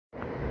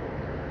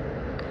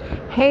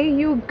Hey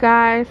you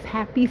guys,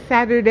 happy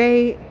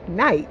Saturday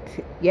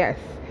night. Yes.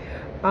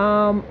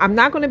 I'm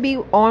not going to be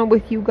on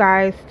with you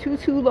guys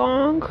too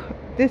long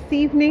this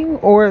evening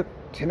or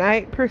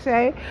tonight per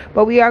se,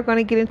 but we are going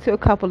to get into a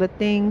couple of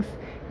things.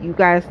 You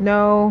guys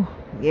know,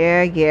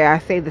 yeah, I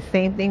say the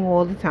same thing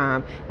all the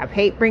time. I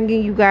hate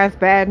bringing you guys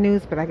bad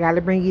news, but I got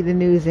to bring you the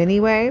news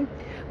anyway.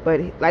 But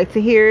like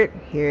to hear it,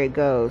 here it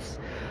goes.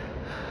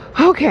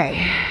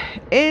 Okay,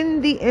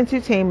 in the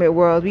entertainment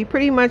world, we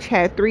pretty much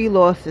had three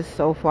losses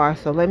so far.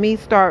 So let me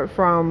start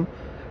from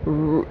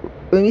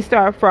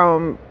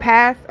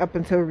past up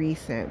until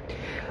recent.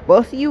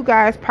 Most of you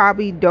guys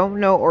probably don't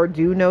know or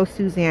do know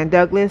Suzanne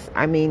Douglas.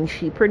 I mean,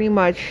 she pretty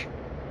much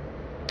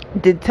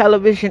did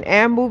television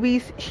and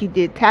movies. She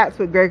did Taps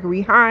with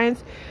Gregory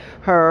Hines.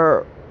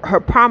 Her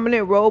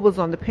prominent role was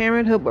on The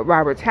Parenthood with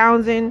Robert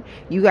Townsend.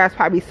 You guys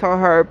probably saw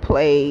her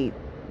play,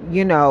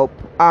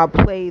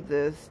 play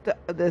the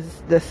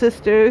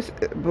sisters,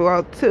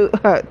 well,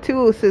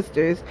 two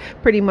sisters,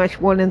 pretty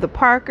much one in The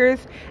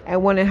Parkers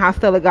and one in How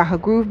Stella Got Her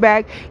Groove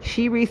Back.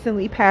 She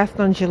recently passed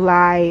on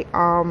July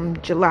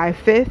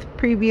 5th.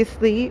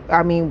 Previously,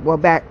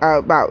 back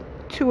about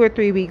 2 or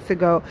 3 weeks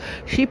ago.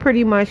 She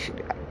pretty much,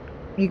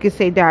 you could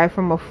say, died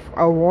from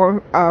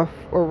a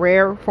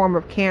rare form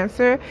of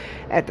cancer.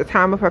 At the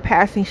time of her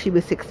passing, she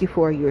was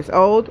 64 years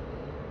old.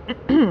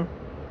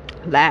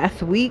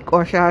 Last week,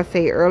 or shall I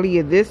say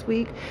earlier this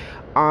week,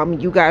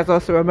 you guys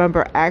also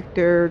remember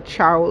actor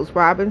Charles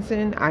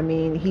Robinson. I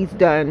mean, he's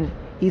been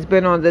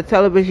on the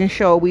television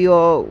show we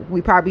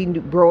probably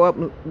grew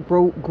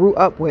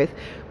up with,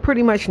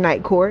 pretty much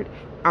Night Court.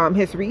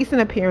 His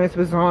recent appearance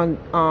was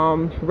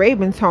on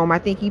Raven's Home. I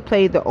think he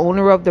played the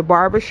owner of the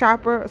barber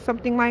shop or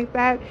something like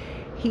that.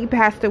 He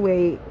passed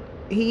away.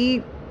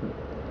 He,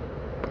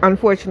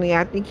 unfortunately,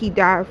 I think he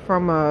died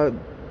from a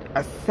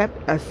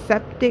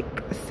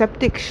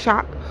septic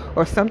shock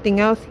or something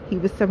else. He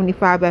was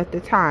 75 at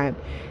the time.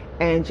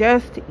 And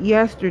just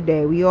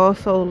yesterday, we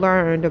also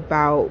learned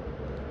about.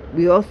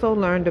 You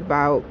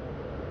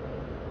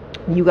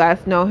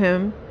guys know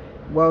him.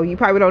 Well, you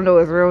probably don't know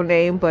his real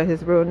name, but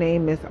his real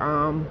name is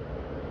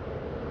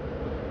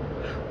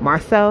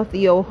Marcel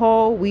Theo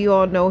Hall. We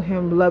all know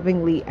him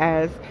lovingly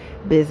as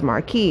Biz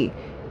Markie.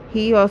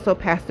 He also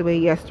passed away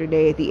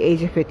yesterday at the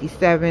age of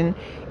 57.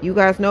 You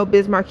guys know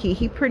Biz Markie.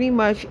 He pretty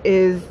much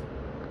is,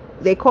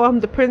 they call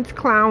him the Prince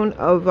Clown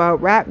of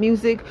rap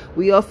music.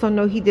 We also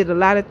know he did a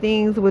lot of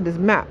things with his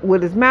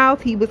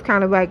mouth. He was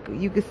kind of like,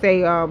 you could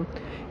say,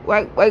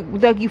 like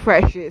Dougie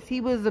Fresh is. He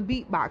was a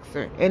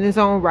beatboxer in his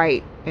own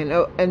right,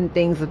 and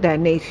things of that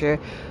nature.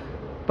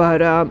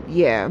 But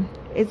yeah,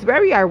 it's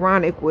very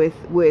ironic with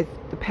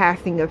the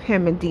passing of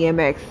him and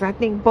DMX. I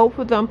think both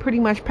of them pretty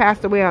much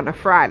passed away on a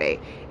Friday,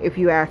 if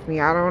you ask me.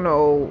 I don't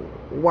know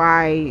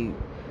why,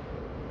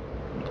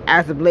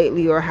 as of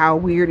lately, or how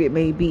weird it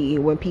may be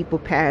when people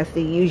pass.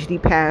 They usually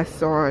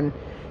pass on.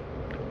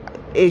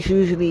 They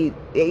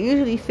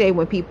usually say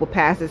when people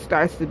pass, it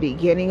starts the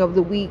beginning of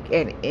the week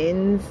and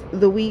ends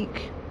the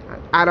week.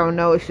 I don't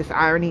know, it's just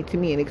irony to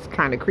me, and it's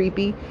kind of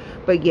creepy.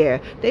 But yeah,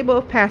 they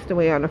both passed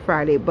away on a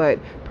Friday. But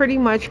pretty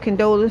much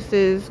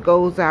condolences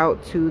goes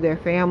out to their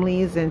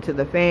families and to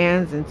the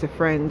fans and to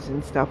friends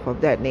and stuff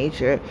of that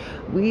nature.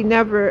 You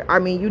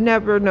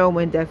never know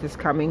when death is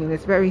coming, and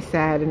it's very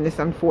sad and it's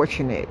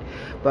unfortunate.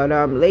 But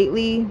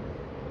lately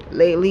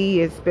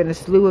it's been a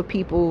slew of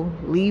people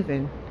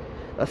leaving,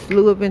 a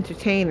slew of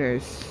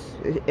entertainers.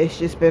 It's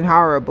just been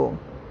horrible,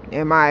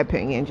 in my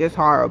opinion, just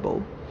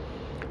horrible.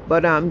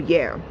 But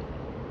yeah.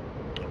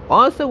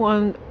 Also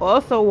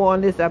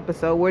on this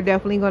episode, we're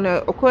definitely gonna,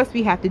 of course,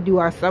 we have to do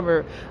our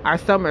summer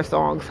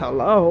songs.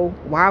 Hello,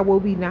 why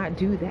would we not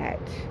do that?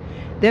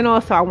 Then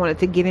also, I wanted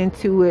to get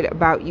into it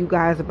about you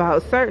guys,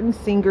 about certain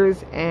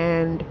singers,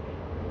 and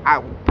I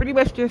pretty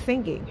much their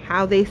singing,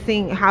 how they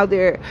sing, how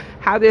their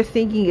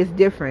singing is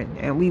different,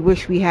 and we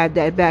wish we had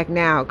that back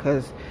now,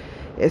 because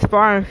it's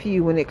far and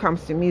few when it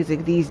comes to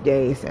music these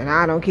days. And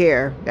I don't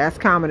care, that's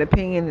common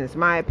opinion, it's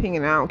my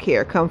opinion, I don't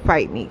care, come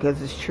fight me,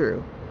 because it's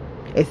true.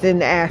 It's in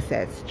the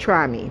assets.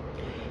 Try me.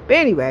 But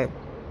anyway,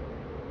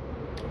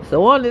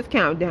 so on this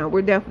countdown,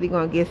 we're definitely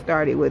going to get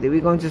started with it. We're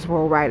going to just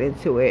roll right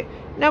into it.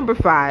 Number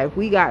 5,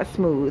 we got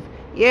Smooth.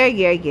 Yeah.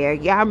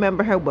 Y'all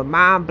remember her with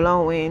Mind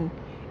Blowing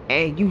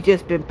and You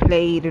Just Been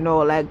Played and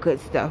all that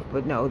good stuff.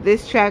 But no,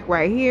 this track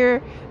right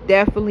here,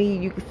 definitely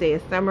you could say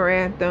a summer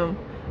anthem.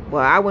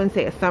 Well, I wouldn't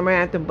say a summer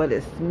anthem, but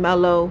it's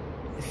mellow,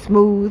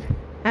 smooth.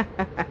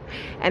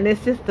 And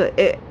it's just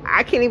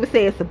I can't even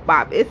say it's a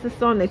bop. It's a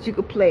song that you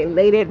could play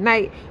late at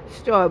night.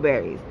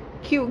 Strawberries,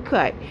 cute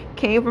cut,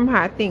 came from her,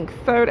 I think,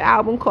 third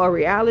album called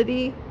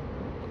Reality.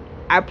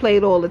 I play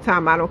it all the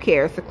time. I don't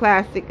care. It's a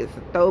classic, it's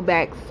a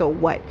throwback, so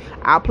what?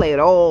 I'll play it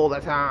all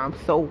the time,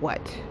 so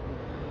what?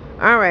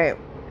 All right,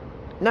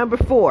 number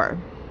 4.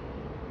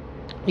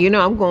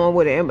 I'm going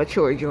with an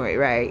immature joint,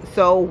 right?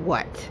 So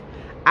what?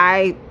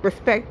 I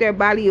respect their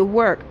body of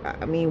work.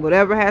 I mean,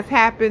 whatever has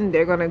happened,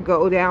 they're gonna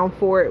go down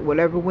for it.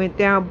 Whatever went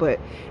down, but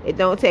it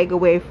don't take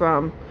away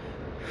from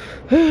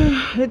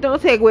It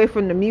don't take away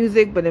from the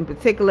music, but in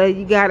particular,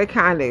 you gotta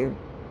kind of,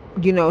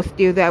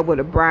 steer that with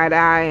a bright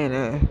eye and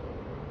a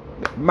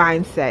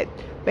mindset.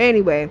 But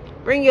anyway,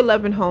 Bring Your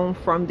Lovin' Home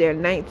from their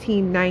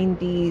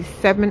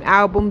 1997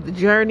 album, The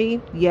Journey.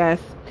 Yes,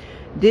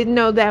 didn't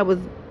know that was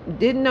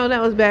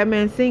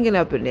Batman singing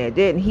up in there.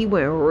 Didn't he?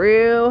 Went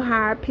real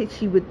high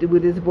pitchy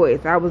with his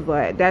voice. I was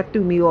like, that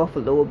threw me off a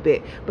little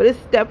bit. But it's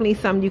definitely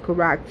something you could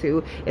rock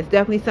to. It's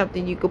definitely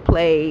something you could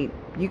play.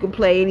 You can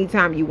play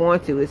anytime you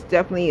want to. It's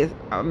definitely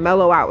a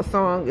mellow out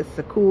song. It's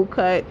a cool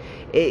cut.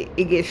 It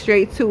gets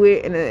straight to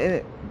it, and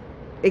it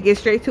gets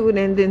straight to it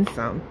and then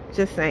some.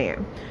 Just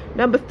saying.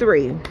 Number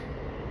 3.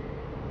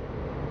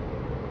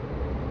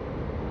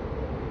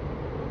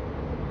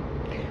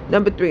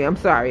 I'm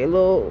sorry. A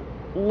little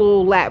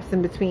lapse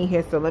in between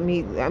here, so let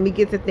me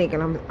get to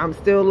thinking. I'm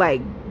still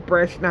like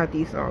brushing out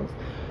these songs.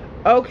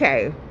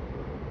 Okay.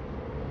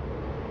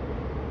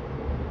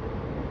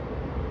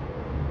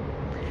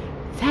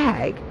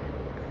 Tag.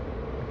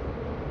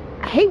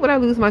 I hate when I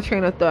lose my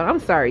train of thought. I'm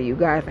sorry, you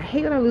guys. I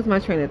hate when I lose my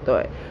train of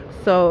thought.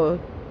 So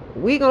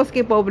we gonna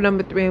skip over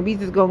number 3 and we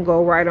just gonna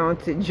go right on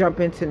to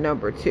jump into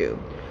number 2.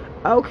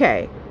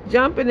 Okay,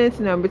 jumping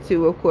into number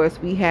 2, of course,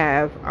 we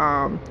have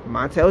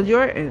Montel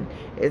Jordan.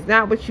 It's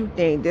Not What You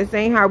Think. This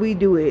ain't how we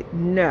do it.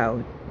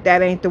 No,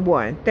 that ain't the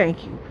one.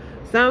 Thank you.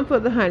 Some for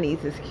the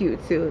Honeys is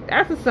cute too.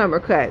 That's a summer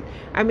cut.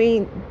 I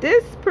mean,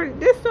 this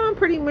song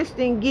pretty much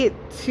didn't get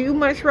too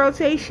much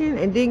rotation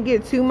and didn't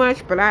get too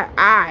much, but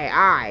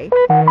I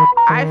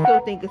still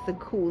think it's a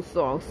cool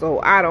song, so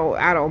I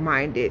don't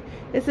mind it.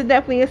 It's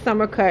definitely a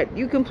summer cut.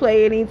 You can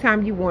play it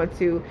anytime you want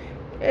to.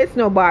 It's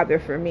no bother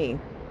for me.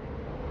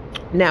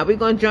 Now we're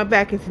gonna jump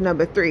back into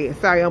number 3.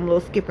 Sorry, I'm a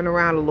little skipping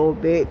around a little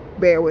bit.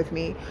 Bear with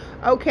me.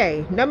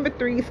 Okay, number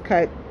 3's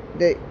cut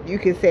that you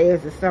can say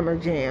is a summer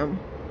jam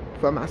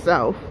for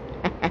myself.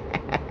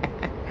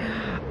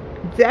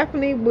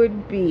 Definitely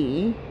would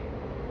be.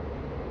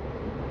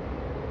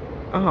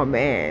 Oh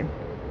man,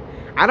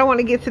 I don't want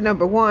to get to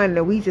number 1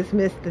 and we just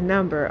missed the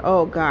number.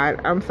 Oh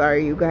God, I'm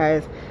sorry, you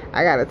guys.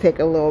 I gotta take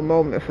a little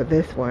moment for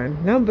this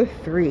one. Number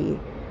 3.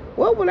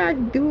 What would I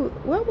do?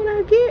 What would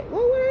I get?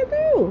 What would I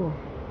do?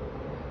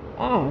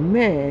 Oh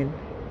man,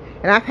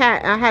 and I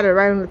had it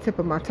right on the tip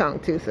of my tongue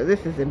too, so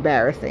this is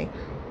embarrassing.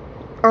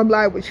 I'm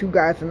live with you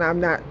guys and I'm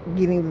not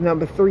getting the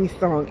number 3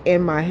 song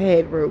in my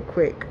head real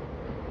quick.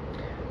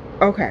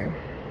 Okay.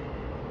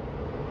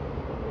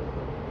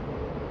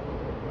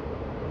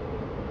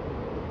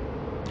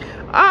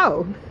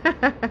 Oh,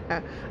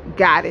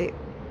 got it.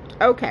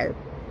 Okay.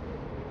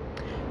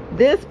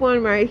 This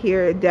one right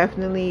here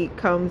definitely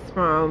comes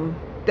from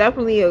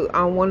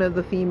on one of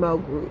the female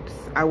groups.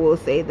 I will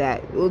say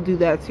that. We'll do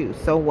that too.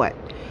 So what?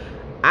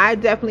 I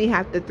definitely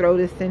have to throw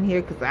this in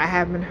here because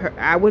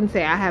I wouldn't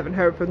say I haven't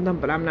heard from them,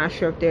 but I'm not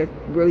sure if they're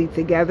really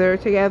together,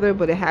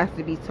 but it has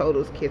to be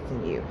Total's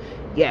Kissing You.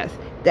 Yes,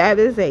 that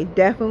is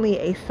definitely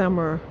a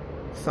summer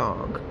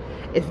song.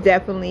 It's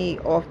definitely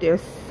off their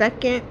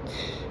second.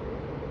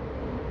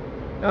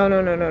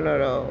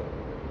 No.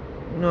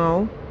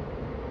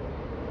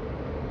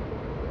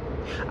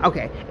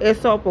 Okay,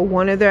 it's off of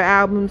one of their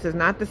albums. It's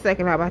not the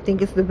second album. I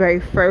think it's the very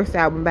first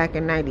album back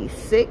in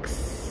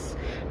 96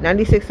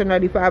 or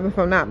 95 if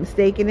I'm not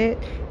mistaken it.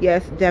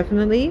 Yes,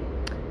 definitely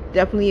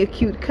a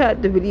cute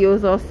cut. The video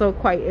is also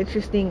quite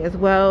interesting as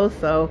well,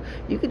 so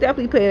you can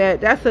definitely play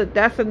that.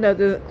 That's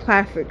another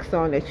classic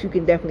song that you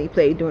can definitely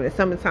play during the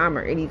summertime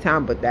or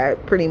anytime, but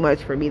that pretty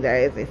much for me,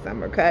 that is a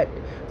summer cut.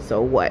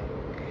 So what?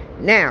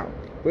 Now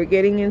we're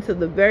getting into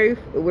the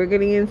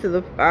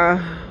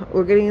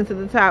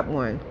top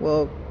one.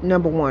 Well,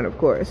 number 1, of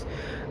course.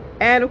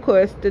 And of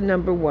course, the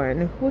number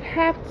 1 would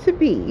have to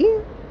be,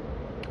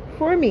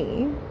 for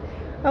me,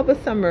 of a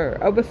summer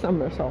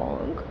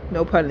song.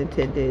 No pun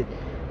intended.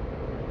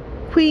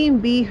 Queen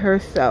Bee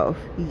herself.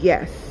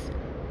 Yes,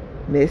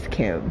 Miss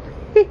Kim.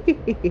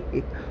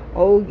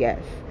 Oh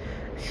yes.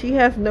 She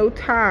has no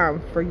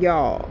time for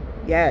y'all.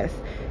 Yes.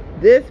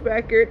 This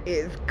record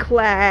is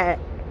classic.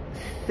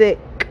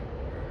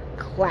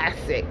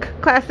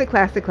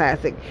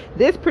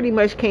 This pretty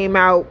much came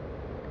out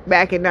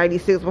back in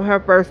 96 with her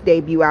first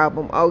debut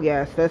album. Oh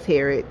yes, let's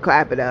hear it.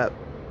 Clap it up.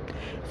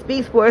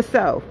 Speaks for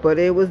itself, but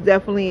it was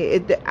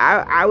definitely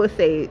I would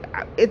say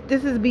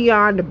this is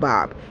beyond the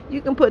bop. You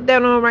can put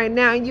that on right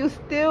now and you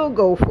still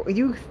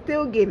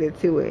get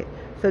into it.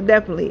 So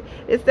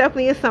it's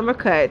definitely a summer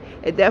cut.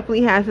 It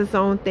definitely has its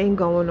own thing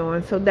going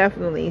on. So that's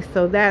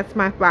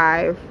my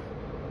 5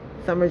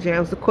 summer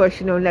jams. Of course,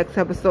 next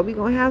episode we're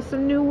gonna have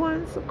some new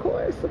ones. Of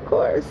course,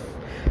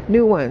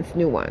 new ones.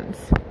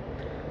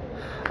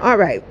 All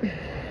right.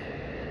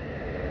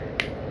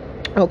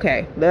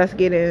 Okay, let's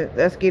get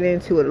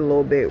into it a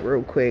little bit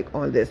real quick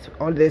on this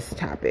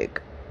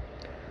topic.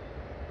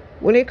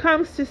 When it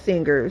comes to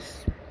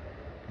singers,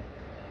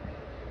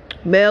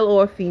 male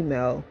or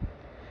female,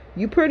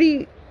 you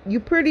pretty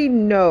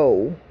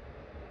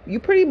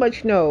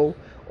much know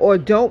or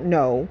don't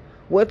know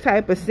what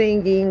type of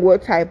singing,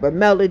 what type of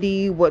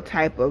melody, what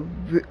type of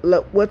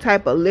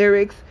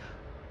lyrics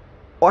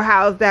Or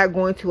how is that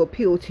going to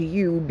appeal to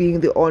you,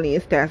 being the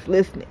audience that's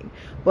listening?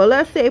 But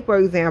let's say, for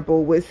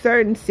example, with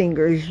certain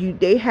singers,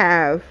 they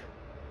have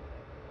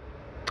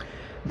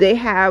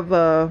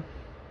a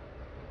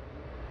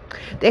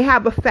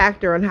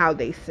factor on how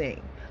they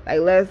sing. Like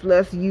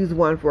let's use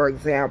one for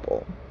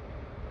example.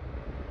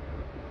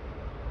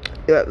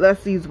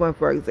 Let's use one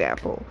for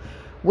example.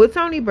 With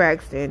Toni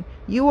Braxton,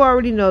 you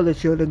already know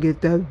that you're gonna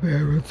get that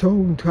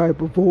baritone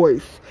type of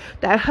voice,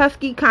 that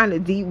husky kind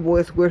of deep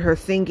voice with her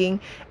singing,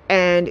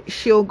 and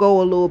she'll go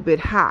a little bit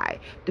high,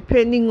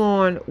 depending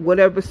on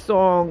whatever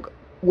song.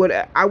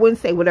 I wouldn't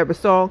say whatever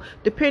song,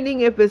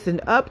 depending if it's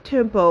an up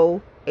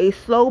tempo, a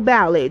slow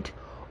ballad,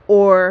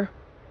 or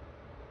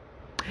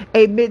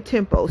a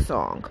mid-tempo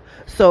song.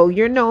 So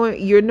you're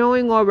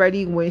knowing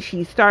already when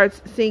she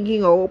starts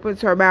singing or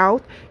opens her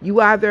mouth,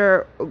 you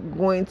either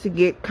going to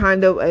get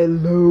kind of a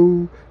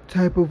low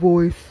type of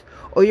voice,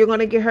 or you're going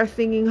to get her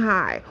singing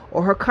high,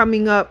 or her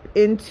coming up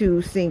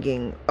into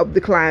singing of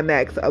the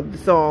climax of the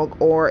song,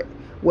 or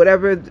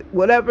whatever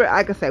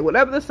I can say,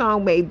 whatever the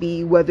song may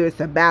be, whether it's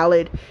a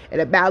ballad.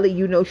 And a ballad,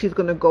 she's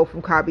going to go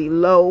from probably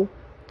low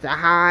to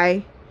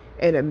high,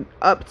 and an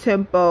up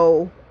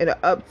tempo,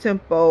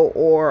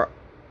 or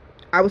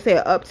I would say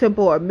an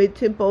up-tempo or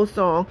mid-tempo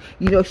song,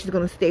 she's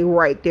going to stay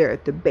right there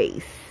at the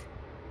base.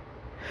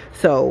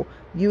 So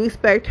you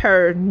expect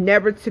her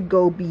never to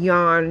go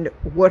beyond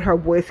what her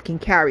voice can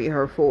carry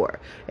her for.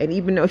 And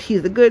even though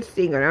she's a good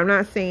singer, I'm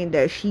not saying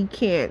that she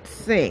can't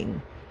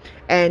sing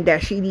and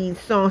that she needs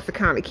songs to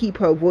kind of keep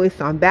her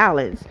voice on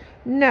balance.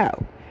 No.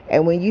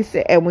 And when you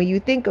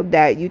think of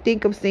that, you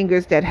think of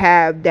singers that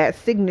have that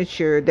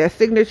signature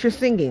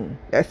singing,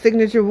 that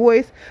signature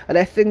voice, or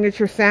that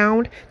signature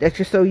sound that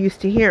you're so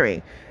used to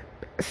hearing.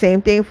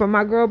 Same thing for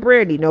my girl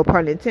Brandy, no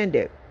pun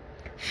intended.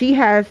 She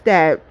has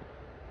that.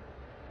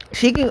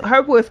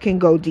 Her voice can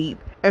go deep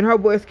and her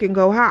voice can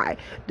go high,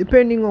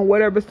 depending on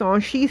whatever song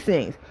she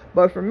sings.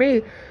 But for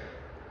me,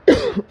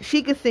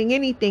 she can sing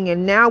anything,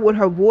 and now with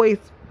her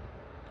voice,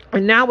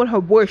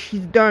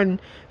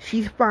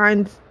 she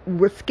finds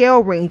with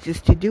scale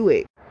ranges to do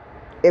it.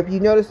 If you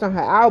notice on her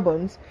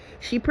albums,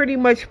 she pretty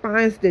much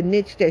finds the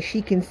niche that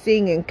she can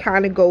sing, and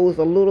kind of goes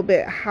a little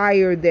bit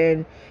higher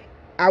than,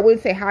 I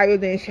wouldn't say higher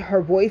than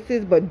her voice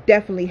is, but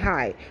definitely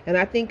high. And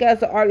I think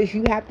as an artist,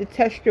 you have to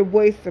test your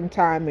voice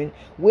sometime, and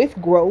with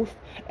growth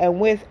and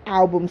with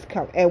albums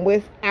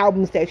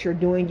that you're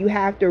doing, you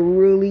have to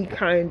really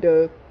kind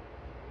of,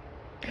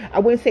 I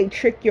wouldn't say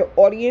trick your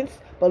audience,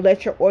 but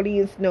let your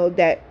audience know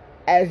that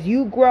as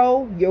you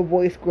grow, your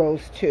voice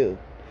grows too.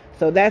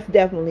 So that's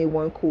definitely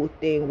one cool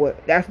thing.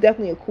 That's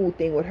definitely a cool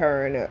thing with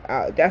her,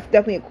 and that's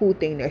definitely a cool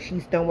thing that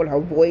she's done with her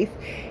voice.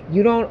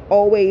 You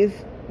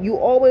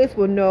always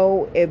will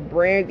know if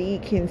Brandy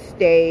can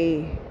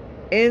stay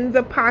in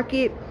the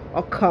pocket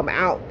or come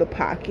out the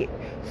pocket.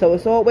 So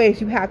it's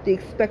always, you have to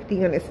expect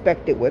the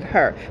unexpected with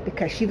her,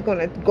 because she's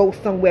gonna go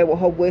somewhere with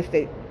her voice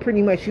that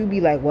pretty much you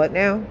be like, what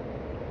now?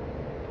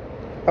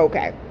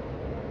 Okay.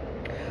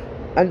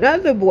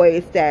 Another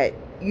voice that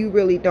you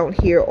really don't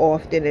hear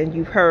often, and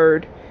you've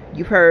heard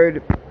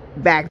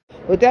back,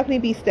 will definitely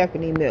be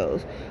Stephanie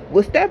Mills.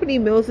 With Stephanie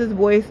Mills's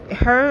voice,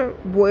 her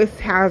voice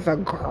has a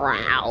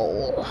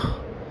growl.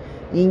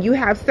 And you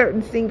have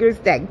certain singers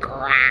that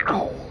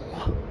growl.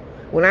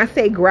 When I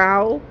say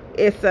growl,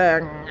 it's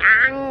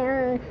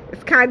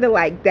kind of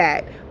like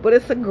that, but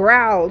it's a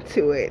growl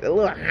to it, a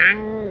little,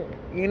 a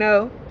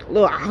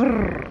little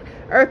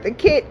Eartha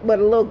Kitt, but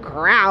a little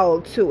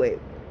growl to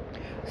it.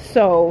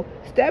 So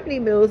Stephanie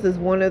Mills is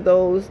one of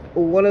those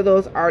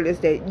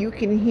artists that you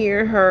can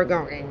hear her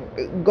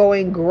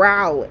going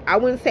growl. I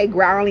wouldn't say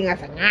growling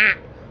as a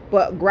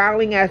but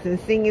growling as in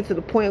singing to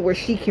the point where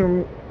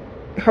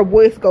her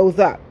voice goes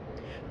up.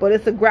 But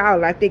it's a growl,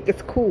 and I think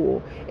it's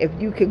cool if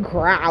you can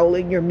growl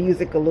in your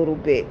music a little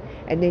bit.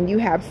 And then you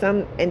have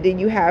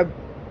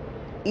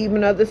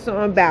even other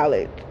song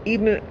ballads,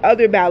 even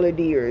other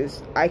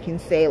balladeers, I can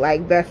say,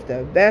 like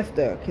Vesta.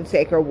 Vesta can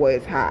take her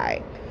voice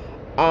high.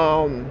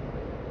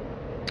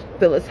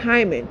 Phyllis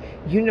Hyman,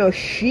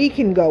 she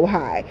can go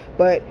high,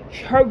 but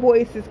her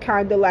voice is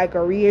kind of like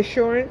a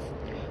reassurance.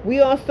 We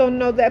also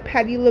know that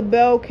Patti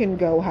LaBelle can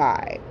go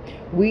high.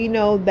 We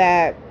know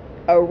that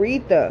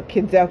Aretha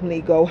can definitely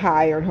go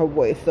higher in her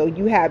voice. So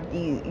you have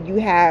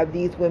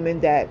these women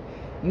that,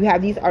 you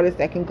have these artists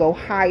that can go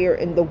higher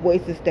in the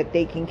voices that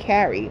they can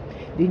carry.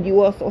 Then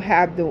you also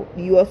have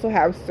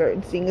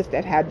certain singers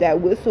that have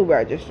that whistle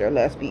register.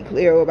 Let's be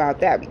clear about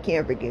that. We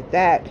can't forget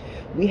that.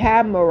 We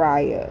have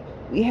Mariah.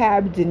 We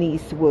have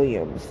Denise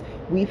Williams.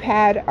 We've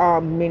had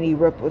Minnie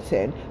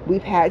Riperton.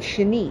 We've had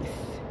Shanice.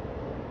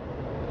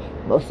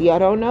 Most of y'all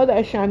don't know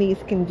that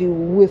Shanice can do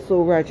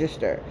whistle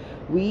register.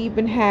 We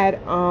even had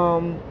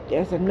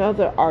there's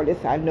another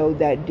artist I know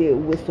that did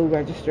whistle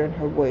register in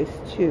her voice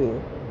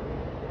too.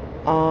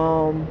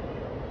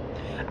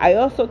 I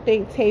also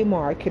think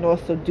Tamar can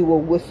also do a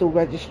whistle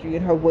registry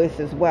in her voice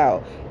as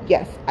well.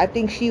 Yes, I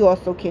think she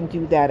also can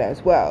do that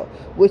as well,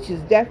 which is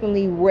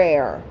definitely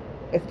rare.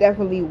 It's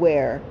definitely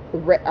rare.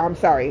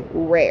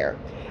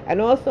 As And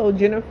also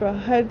Jennifer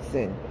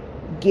Hudson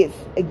gets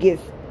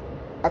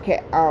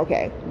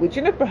okay. With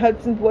Jennifer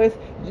Hudson's voice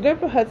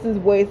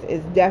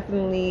is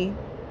definitely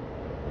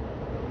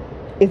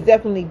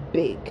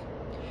big.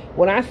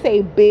 When I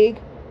say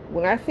big,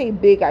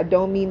 I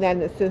don't mean that in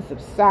the sense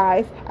of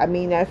size. I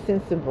mean that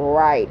sense of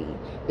variety.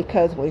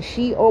 Because when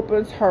she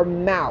opens her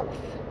mouth,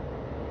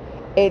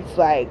 it's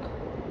like,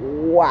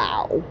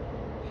 wow.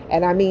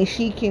 And I mean,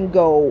 she can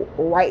go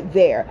right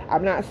there.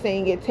 I'm not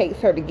saying it takes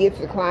her to get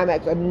to the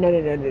climax.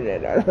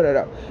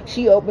 No.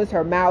 She opens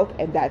her mouth,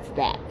 and that's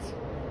that.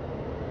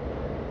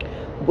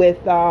 With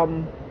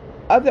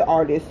other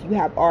artists, you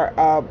have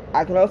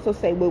I can also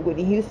say with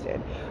Whitney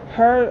Houston,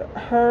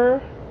 her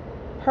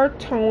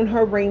tone,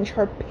 her range,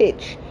 her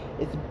pitch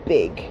is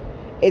big.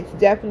 It's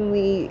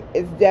definitely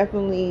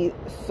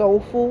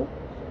soulful,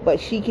 but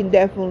she can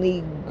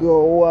definitely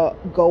go up.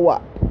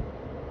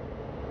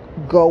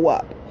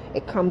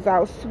 It comes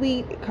out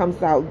sweet, it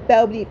comes out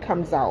velvety, it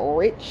comes out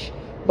rich,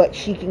 but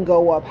she can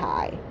go up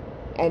high,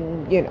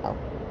 and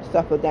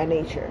stuff of that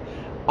nature.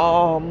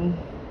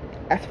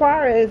 As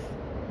far as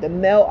the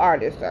male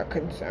artists are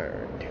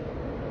concerned,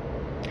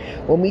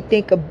 when we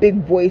think of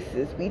big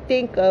voices, when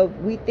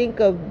we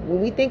think of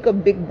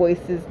big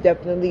voices,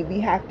 definitely we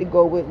have to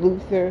go with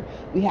Luther,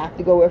 we have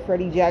to go with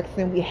Freddie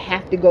Jackson, we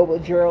have to go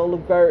with Gerald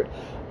Levert.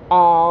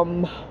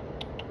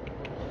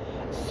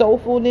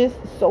 Soulful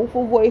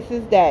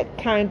voices that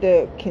kind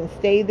of can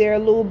stay there a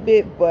little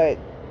bit, but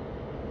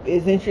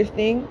is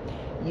interesting.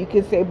 You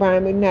can say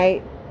Brian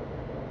McKnight.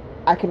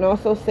 I can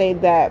also say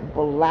that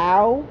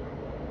Bilal.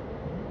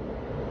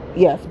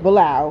 Yes,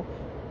 Bilal.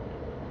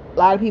 A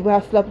lot of people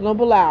have slept on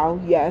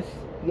Bilal. Yes,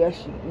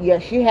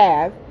 you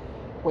have.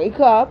 Wake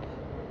Up.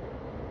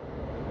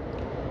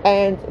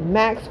 And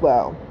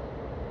Maxwell.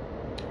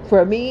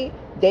 For me,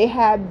 they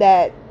have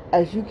that,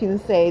 as you can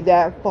say,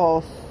 that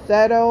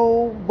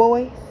falsetto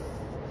voice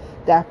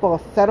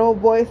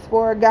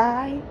for a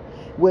guy,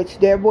 which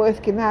their voice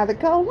can either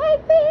go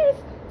like this,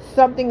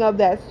 something of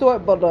that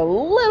sort, but a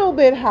little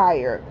bit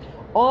higher.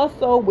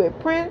 Also with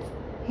Prince,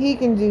 he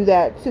can do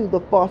that too,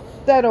 the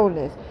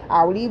falsetto-ness.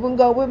 I would even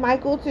go with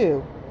Michael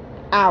too.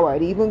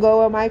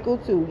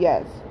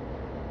 Yes.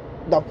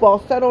 The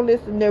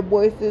falsetto-ness in their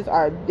voices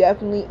are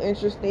definitely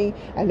interesting,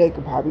 and they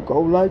could probably go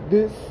like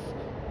this.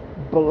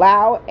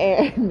 Bilal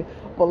and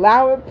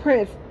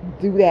Prince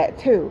do that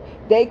too.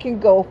 They can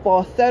go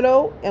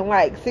falsetto in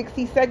like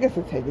 60 seconds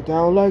and take it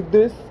down like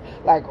this,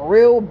 like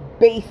real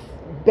bass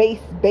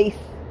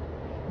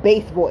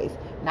voice,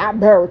 not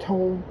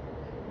baritone,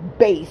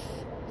 bass.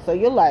 So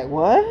you're like,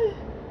 what?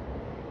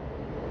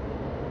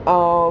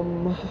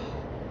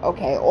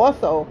 Okay.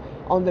 Also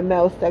on the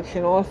male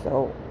section, oh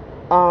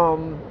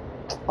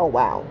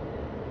wow.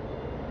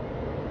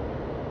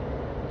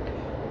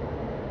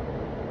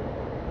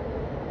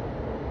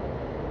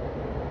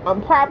 I'm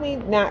probably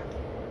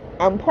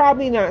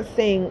not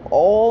saying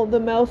all the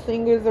male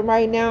singers are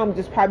right now. I'm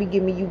just probably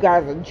giving you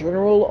guys a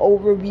general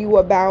overview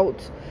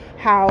about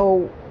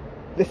how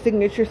the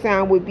signature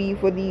sound would be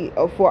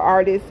for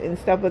artists and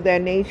stuff of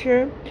that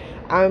nature.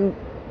 I'm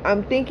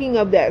thinking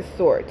of that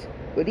sort.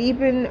 But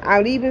I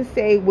would even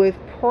say with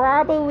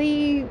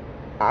probably,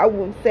 I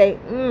would say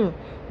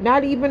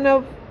not even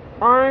of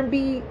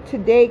R&B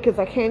today, because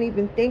I can't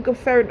even think of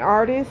certain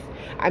artists.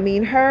 I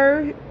mean,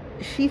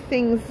 she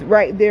sings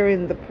right there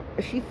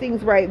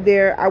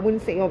I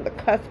wouldn't say on the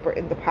cusp or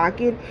in the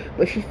pocket,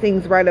 but she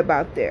sings right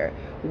about there.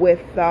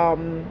 With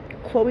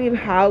Chloe and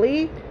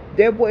Holly,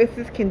 their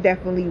voices can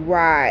definitely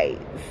rise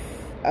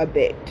a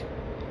bit,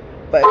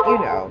 but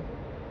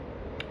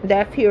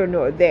that's here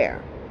nor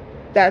there.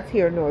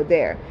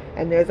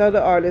 And there's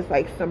other artists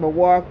like Summer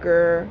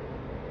Walker.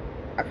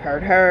 I've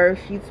heard her.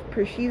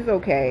 She's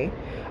okay.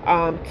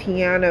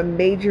 Tiana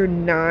Major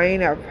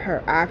 9.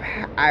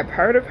 I've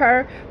heard of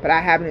her, but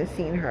I haven't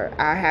seen her.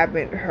 I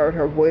haven't heard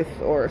her voice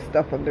or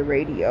stuff on the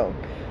radio.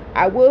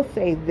 I will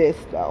say this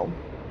though.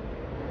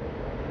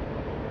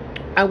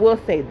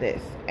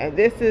 And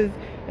this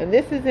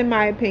is in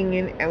my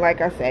opinion. And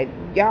like I said,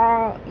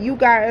 you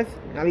guys,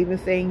 not even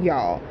saying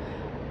y'all,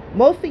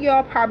 most of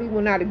y'all probably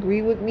will not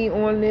agree with me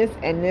on this.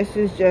 And this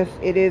is just,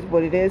 it is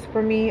what it is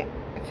for me.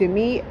 To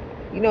me,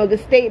 the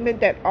statement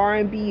that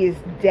R&B is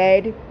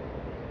dead,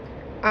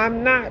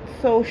 I'm not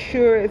so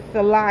sure it's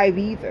alive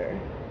either.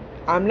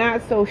 I'm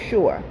not so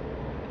sure.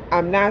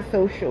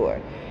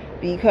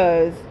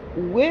 Because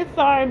with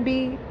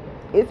R&B,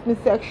 it's been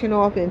sectioned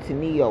off into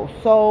neo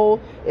soul,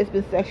 it's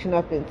been sectioned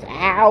off into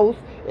house,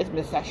 it's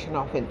been sectioned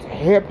off into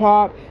hip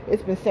hop,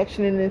 it's been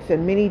sectioned into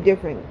many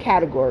different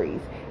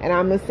categories. And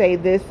I'm gonna say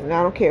this, and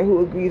I don't care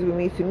who agrees with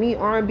me. To me,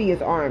 R&B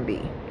is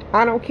R&B.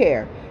 I don't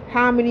care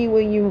how many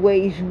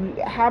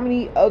how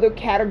many other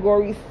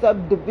categories,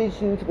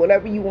 subdivisions,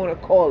 whatever you want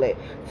to call it.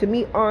 To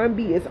me,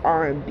 R&B is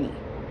R&B.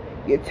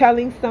 You're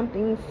telling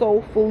something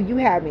soulful. You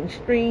having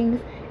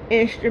strings,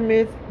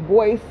 instruments,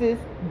 voices,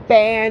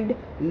 band,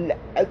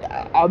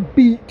 a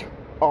beat,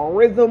 a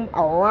rhythm,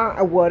 a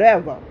rhyme,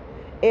 whatever.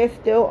 it's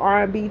still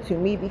R&B to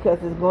me, because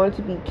it's going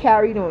to be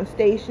carried on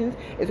stations.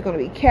 It's going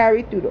to be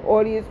carried through the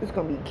audience. It's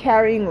going to be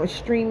carrying on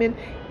streaming.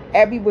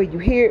 Everywhere you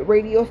hear it,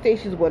 radio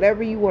stations,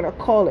 whatever you want to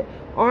call it.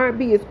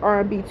 R&B is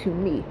R&B to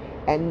me.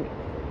 And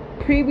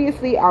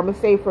previously, I'm going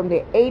to say from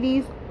the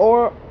 80s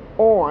or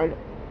on,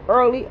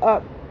 early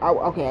up,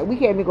 okay, we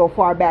can't even go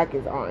far back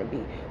as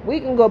R&B. We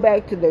can go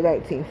back to the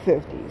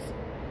 1950s.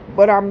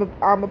 But I'm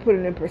going to put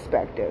it in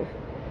perspective.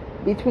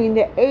 Between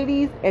the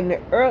 80s and the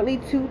early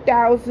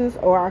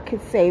 2000s, or I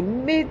could say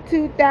mid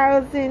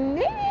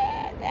 2000s,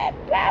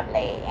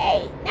 probably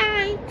 8,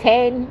 9,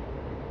 10,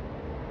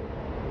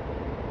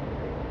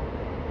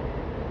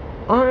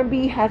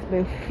 R&B has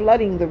been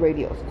flooding the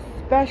radios,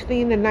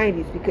 especially in the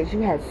 90s, because you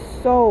had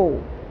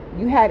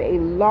a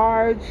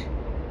large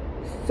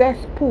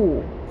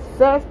cesspool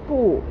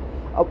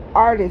of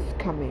artists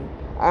coming.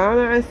 I'm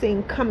not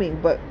saying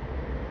coming, but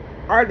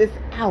artists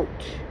out.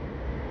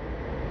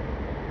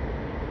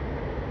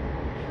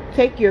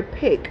 Take your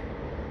pick.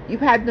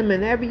 You've had them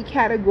in every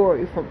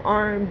category, from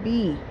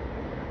R&B,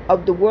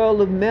 of the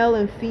world of male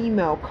and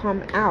female,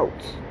 come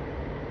out.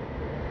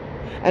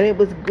 And it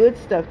was good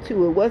stuff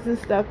too. It wasn't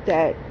stuff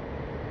that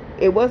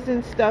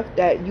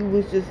you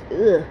was just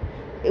ugh.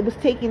 It was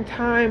taking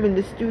time in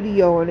the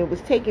studio, and it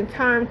was taking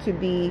time to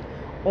be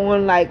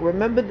on, like,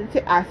 remember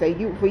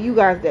for you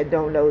guys that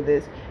don't know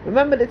this,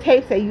 remember the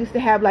tapes that used to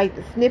have like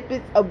the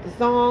snippets of the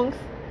songs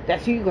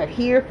that you could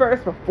hear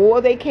first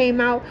before they came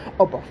out,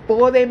 or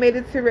before they made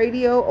it to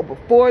radio, or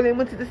before they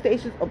went to the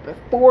stations, or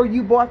before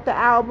you bought the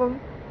album?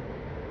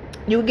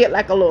 You would get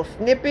like a little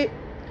snippet.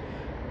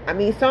 I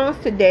mean, songs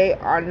today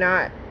are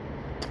not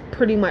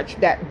pretty much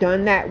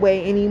done that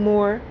way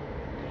anymore.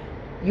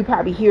 You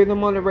probably hear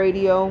them on the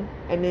radio,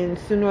 and then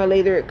sooner or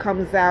later it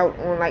comes out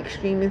on like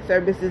streaming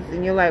services,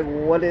 and you're like,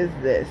 what is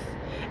this?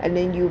 And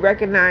then you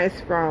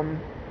recognize from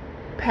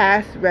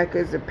past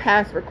records and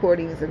past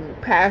recordings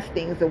and past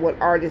things of what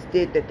artists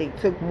did, that they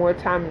took more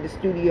time in the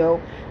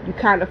studio. You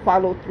kind of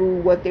follow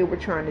through what they were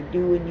trying to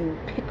do, and you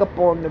pick up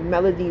on the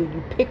melody,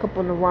 you pick up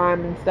on the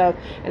rhyme and stuff,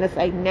 and it's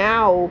like,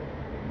 now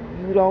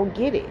you don't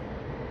get it.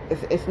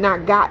 It's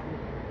not gotten,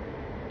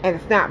 and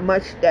it's not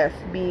much that's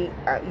being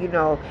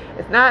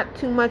it's not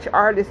too much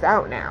artists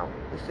out now.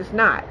 It's just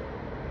not.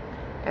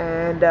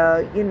 And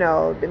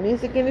the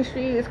music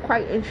industry is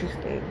quite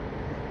interesting.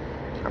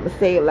 I'm gonna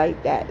say it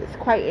like that. It's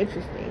quite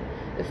interesting.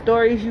 The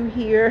stories you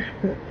hear,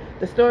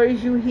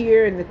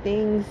 and the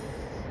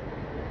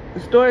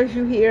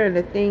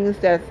things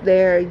that's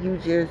there,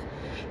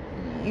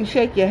 you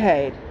shake your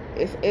head.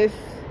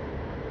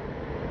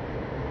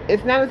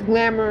 It's not as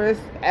glamorous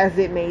as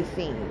it may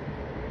seem.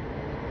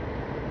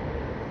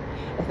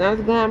 It's not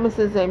as glamorous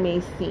as it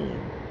may seem,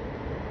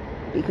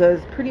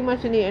 because pretty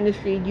much in the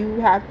industry,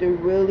 you have to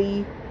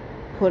really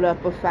put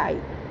up a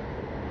fight.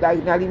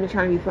 Like, not even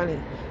trying to be funny.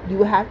 You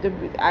would have to,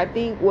 I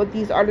think what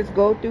these artists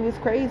go through is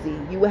crazy.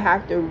 You would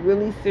have to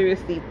really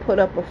seriously put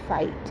up a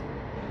fight,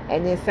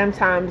 and then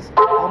sometimes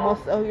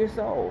almost sell your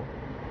soul.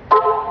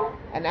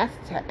 And that's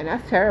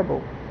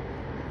terrible.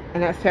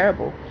 And that's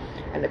terrible.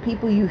 And the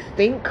people you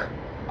think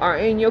are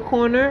in your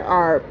corner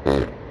are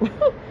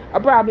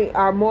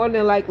are more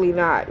than likely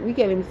not. We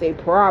can't even say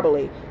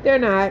probably. They're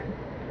not.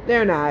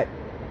 They're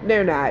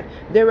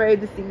ready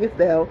to see you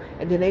fail,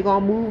 and then they're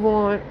gonna move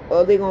on,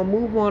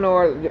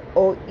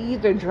 or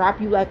either drop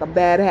you like a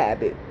bad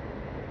habit.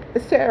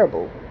 It's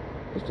terrible.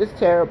 It's just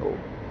terrible.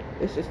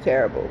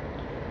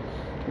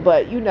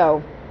 But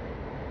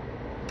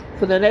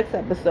for the next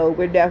episode,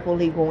 we're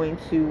definitely going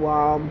to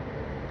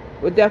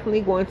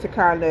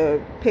kind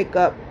of pick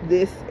up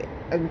this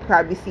and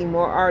probably see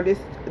more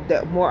artists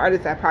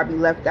I probably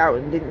left out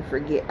and didn't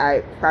forget.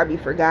 I probably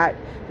forgot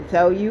to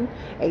tell you,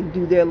 and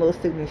do their little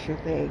signature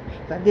thing.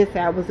 So I did say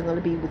I wasn't going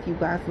to be with you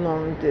guys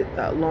long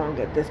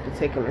at this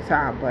particular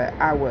time, but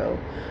I will.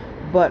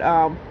 But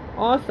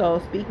also,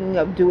 speaking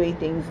of doing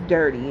things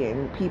dirty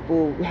and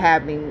people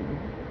having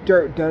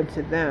dirt done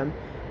to them,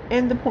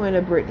 and the point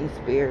of Britney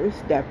Spears,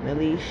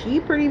 definitely, she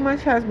pretty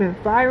much has been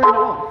firing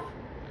off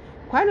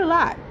quite a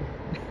lot.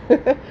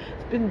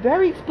 It's been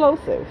very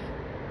explosive.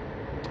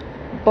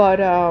 But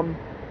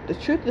the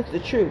truth is the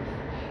truth,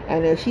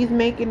 and if she's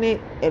making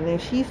it, and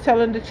if she's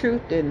telling the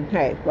truth, then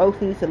hey,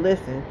 folks need to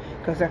listen,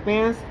 because her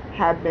fans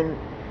have been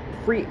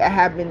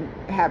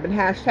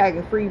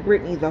hashtagging Free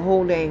Britney the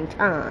whole dang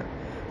time.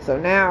 So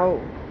now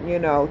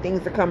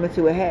things are coming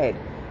to a head.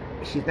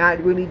 She's not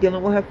really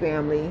dealing with her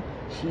family.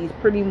 She's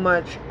pretty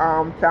much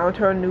found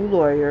her a new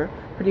lawyer.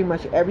 Pretty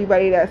much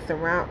everybody that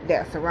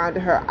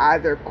surrounded her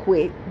either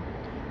quit,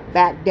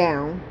 backed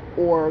down,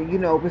 or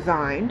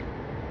resigned.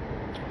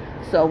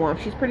 So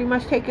she's pretty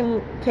much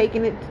taking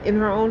it in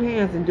her own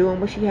hands and doing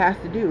what she has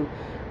to do.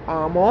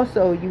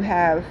 Also, you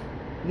have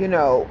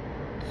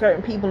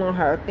certain people on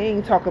her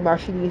thing talk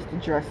about she needs to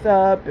dress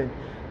up and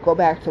go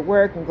back to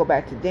work and go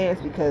back to dance,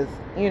 because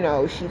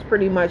she's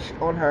pretty much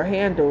on her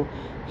handle.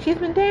 She's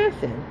been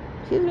dancing,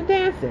 and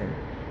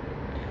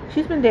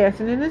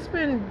it's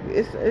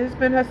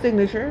been her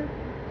signature.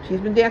 She's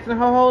been dancing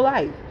her whole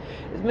life.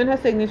 It's been her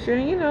signature.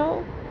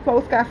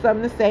 folks got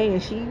something to say,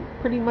 and she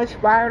pretty much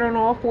fired on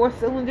all 4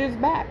 cylinders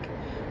back.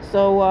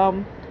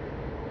 So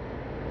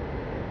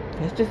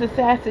it's just a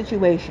sad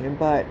situation,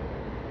 but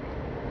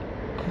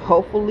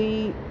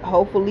hopefully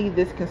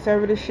this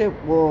conservatorship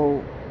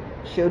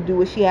she'll do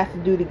what she has to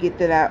do to get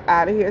that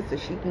out of here, so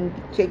she can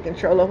take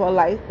control of her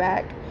life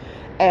back.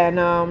 And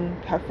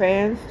her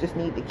fans just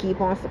need to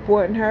keep on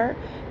supporting her,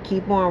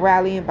 keep on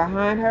rallying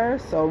behind her,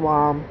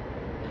 so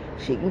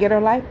she can get her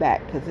life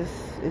back, because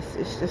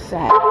it's just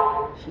sad.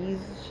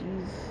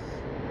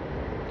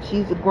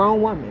 She's a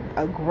grown woman,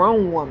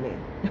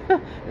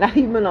 not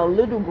even a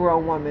little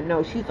grown woman.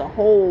 No, she's a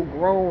whole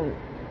grown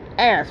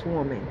ass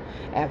woman.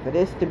 And for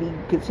this to be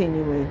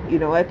continuing,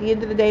 at the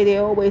end of the day, they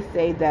always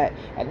say that,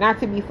 and not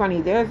to be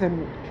funny, there's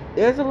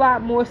a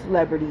lot more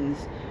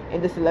celebrities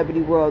in the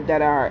celebrity world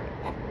that are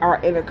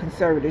in a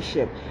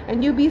conservatorship,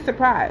 and you'd be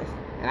surprised.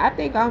 And I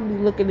think I'm gonna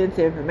be looking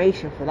into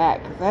information for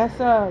that, because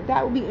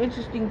that would be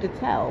interesting to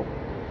tell,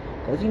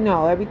 because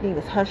everything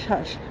is hush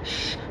hush,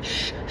 shh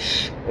shh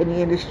shh in the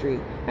industry,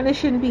 and it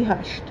shouldn't be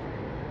hushed.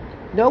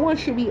 No one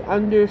should be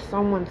under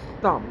someone's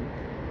thumb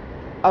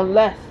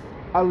unless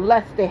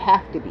they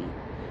have to be.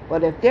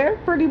 But if they're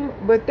pretty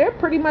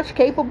much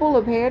capable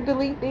of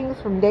handling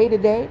things from day to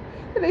day,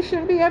 then they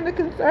shouldn't be under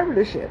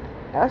conservatorship.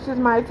 That's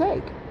just my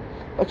take.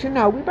 But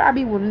we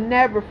probably will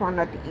never find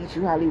out the Eat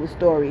You Hollywood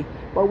story,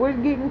 but we're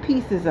getting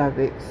pieces of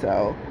it.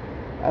 So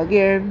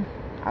again,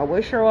 I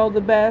wish her all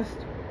the best.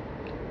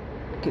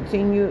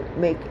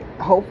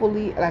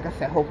 Hopefully, like I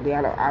said, hopefully,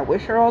 I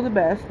wish her all the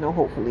best. No,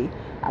 hopefully,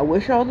 I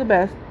wish her all the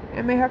best,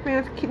 and may her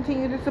fans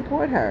continue to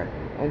support her.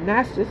 And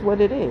that's just what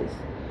it is.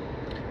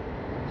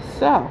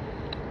 So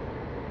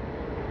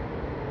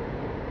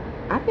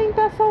I think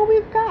that's all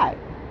we've got.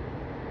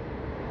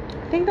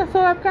 I think that's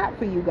all I've got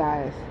for you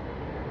guys.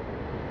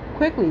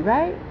 Quickly,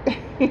 right?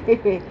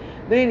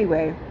 But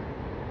anyway,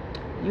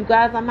 you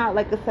guys, I'm out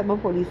like a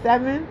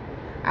 747.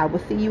 I will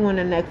see you in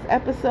the next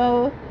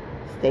episode.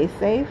 Stay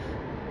safe.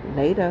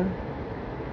 Later.